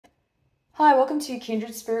Hi, welcome to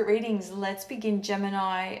Kindred Spirit Readings. Let's begin,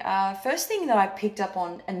 Gemini. First thing that I picked up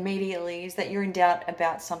on immediately is that you're in doubt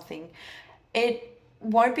about something. It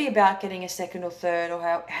won't be about getting a second or third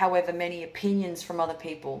or however many opinions from other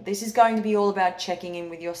people. This is going to be all about checking in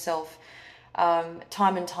with yourself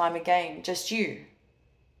time and time again. Just you.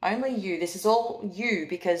 Only you. This is all you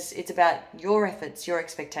because it's about your efforts, your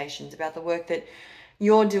expectations, about the work that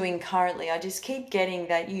you're doing currently. I just keep getting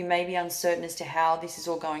that you may be uncertain as to how this is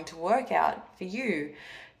all going to work out for you.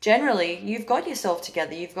 Generally, you've got yourself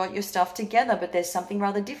together, you've got your stuff together, but there's something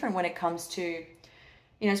rather different when it comes to,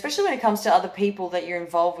 especially when it comes to other people that you're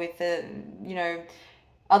involved with,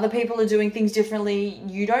 other people are doing things differently.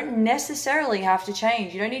 You don't necessarily have to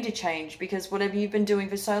change. You don't need to change because whatever you've been doing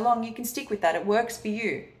for so long, you can stick with that. It works for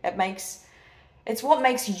you. It's what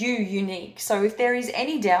makes you unique. So if there is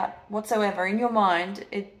any doubt whatsoever in your mind,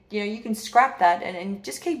 you can scrap that and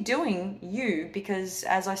just keep doing you because,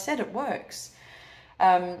 as I said, it works.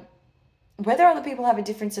 Whether other people have a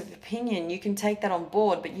difference of opinion, you can take that on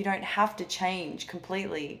board, but you don't have to change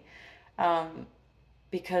completely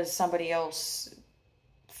because somebody else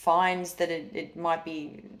finds that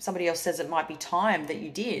somebody else says it might be time that you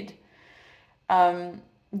did.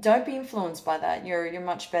 Don't be influenced by that. You're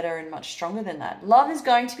much better and much stronger than that. Love is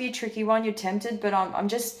going to be a tricky one. You're tempted, but I'm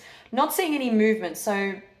just not seeing any movement.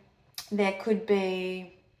 So there could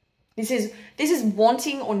be, this is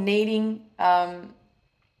wanting or needing, the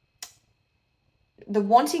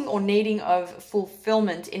wanting or needing of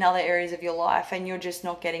fulfillment in other areas of your life, and you're just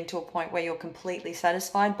not getting to a point where you're completely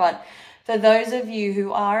satisfied. But for those of you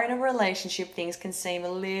who are in a relationship, things can seem a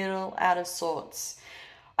little out of sorts.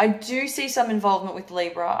 I do see some involvement with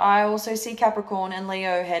Libra. I also see Capricorn and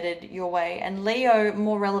Leo headed your way. And Leo,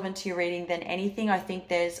 more relevant to your reading than anything. I think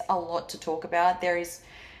there's a lot to talk about.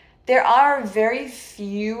 There are very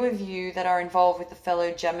few of you that are involved with the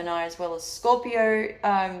fellow Gemini as well as Scorpio.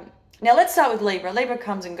 Now let's start with Libra. Libra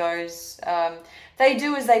comes and goes. They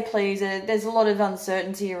do as they please. There's a lot of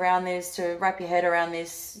uncertainty around this. To wrap your head around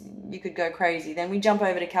this, you could go crazy. Then we jump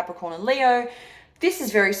over to Capricorn and Leo. This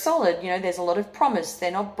is very solid. There's a lot of promise.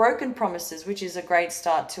 They're not broken promises, which is a great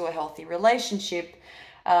start to a healthy relationship.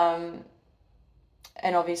 And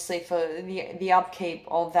obviously for the upkeep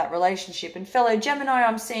of that relationship. And fellow Gemini,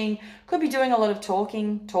 I'm seeing, could be doing a lot of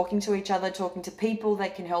talking to each other, talking to people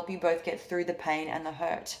that can help you both get through the pain and the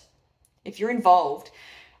hurt. If you're involved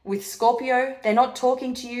with Scorpio, they're not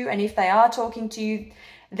talking to you. And if they are talking to you,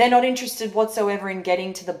 they're not interested whatsoever in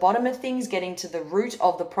getting to the bottom of things, getting to the root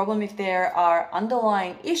of the problem. If there are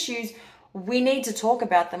underlying issues, we need to talk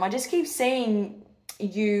about them. I just keep seeing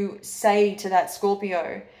you say to that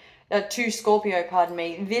Scorpio,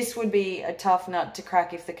 this would be a tough nut to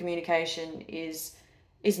crack if the communication is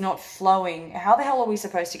not flowing. How the hell are we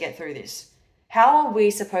supposed to get through this? How are we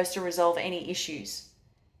supposed to resolve any issues?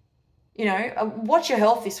 Watch your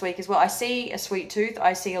health this week as well. I see a sweet tooth.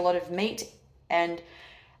 I see a lot of meat and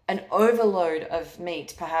an overload of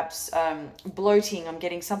meat, perhaps bloating. I'm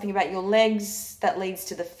getting something about your legs that leads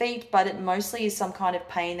to the feet, but it mostly is some kind of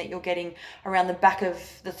pain that you're getting around the back of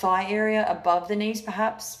the thigh area, above the knees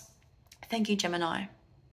perhaps. Thank you, Gemini.